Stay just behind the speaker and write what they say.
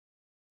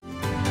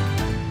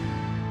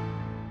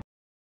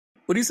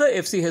Odisha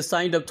FC has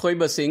signed up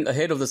Thoiba Singh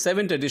ahead of the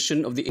 7th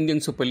edition of the Indian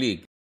Super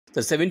League.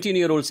 The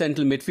 17-year-old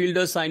central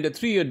midfielder signed a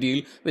 3-year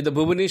deal with the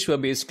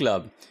Bhubaneswar-based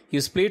club. He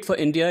has played for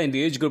India in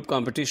the age group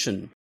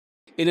competition.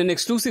 In an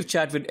exclusive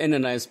chat with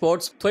nnis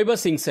Sports, Thoiba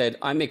Singh said,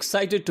 "I'm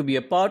excited to be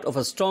a part of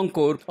a strong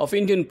core of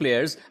Indian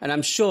players and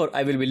I'm sure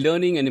I will be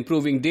learning and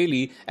improving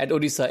daily at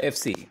Odisha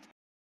FC."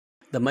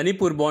 The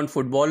Manipur-born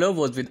footballer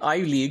was with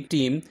I-League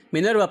team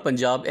Minerva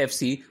Punjab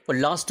FC for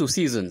last 2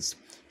 seasons.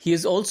 He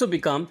has also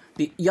become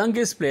the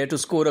youngest player to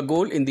score a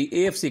goal in the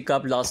AFC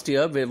Cup last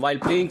year while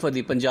playing for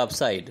the Punjab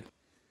side.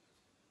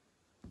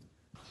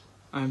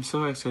 I'm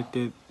so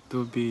excited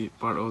to be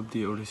part of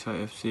the Odisha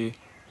FC,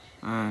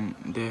 and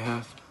they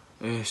have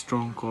a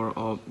strong core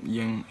of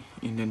young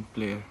Indian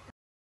players.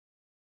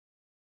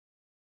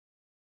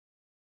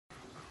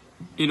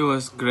 It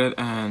was great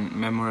and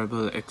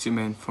memorable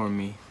achievement for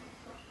me.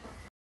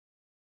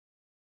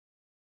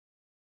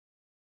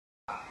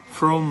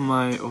 From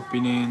my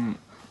opinion,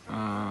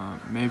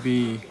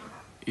 maybe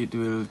it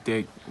will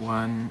take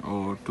 1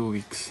 or 2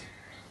 weeks.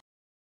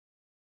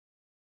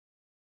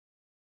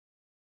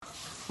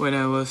 When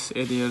I was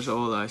 8 years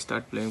old, I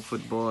started playing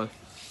football,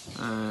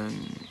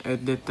 and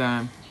at that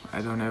time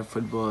I don't have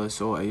football,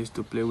 so I used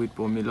to play with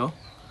Pomelo.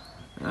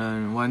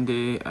 And one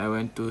day I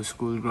went to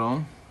school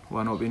ground,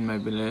 one of in my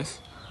village.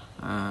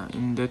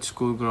 In that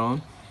school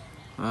ground,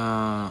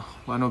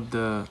 one of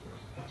the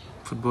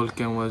football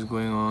camp was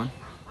going on.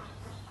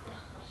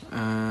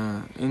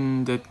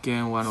 In that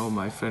camp, one of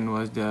my friend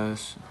was there.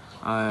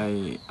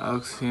 I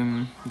asked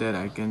him that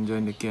I can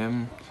join the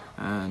camp,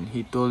 and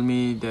he told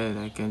me that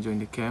I can join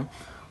the camp.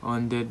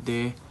 On that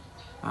day,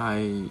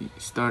 I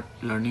start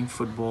learning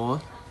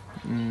football.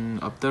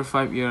 After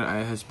 5 years,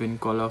 I has been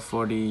called up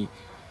for the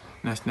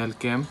national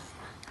camp,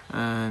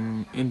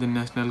 and in the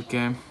national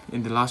camp,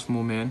 in the last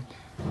moment,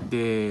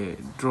 they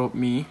dropped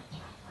me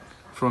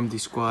from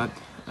the squad.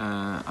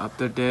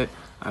 After that,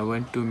 I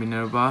went to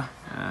Minerva,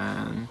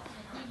 and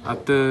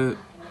after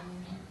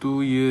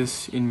 2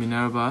 years in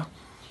Minerva,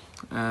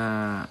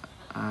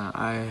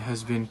 I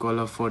has been called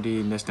up for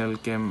the national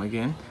camp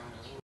again.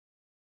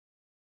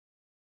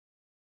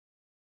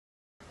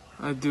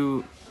 I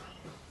do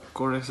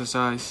core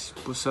exercise,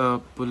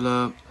 push-up,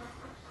 pull-up,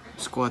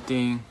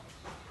 squatting,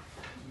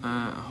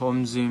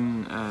 home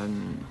gym,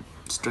 and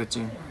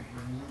stretching.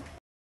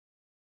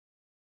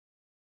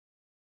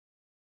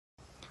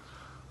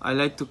 I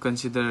like to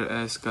consider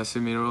as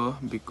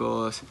Casemiro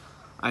because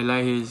I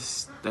like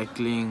his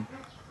tackling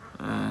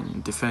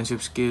and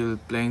defensive skill,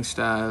 playing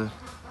style,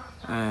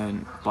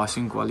 and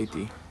passing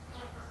quality.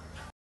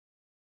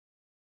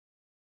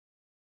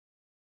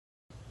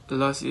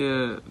 Last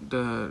year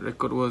the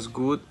record was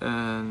good,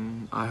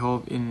 and I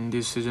hope in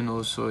this season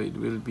also it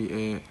will be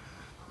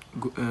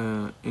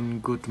in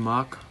good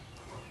mark.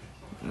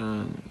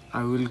 And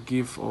I will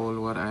give all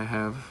what I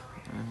have.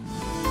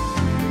 And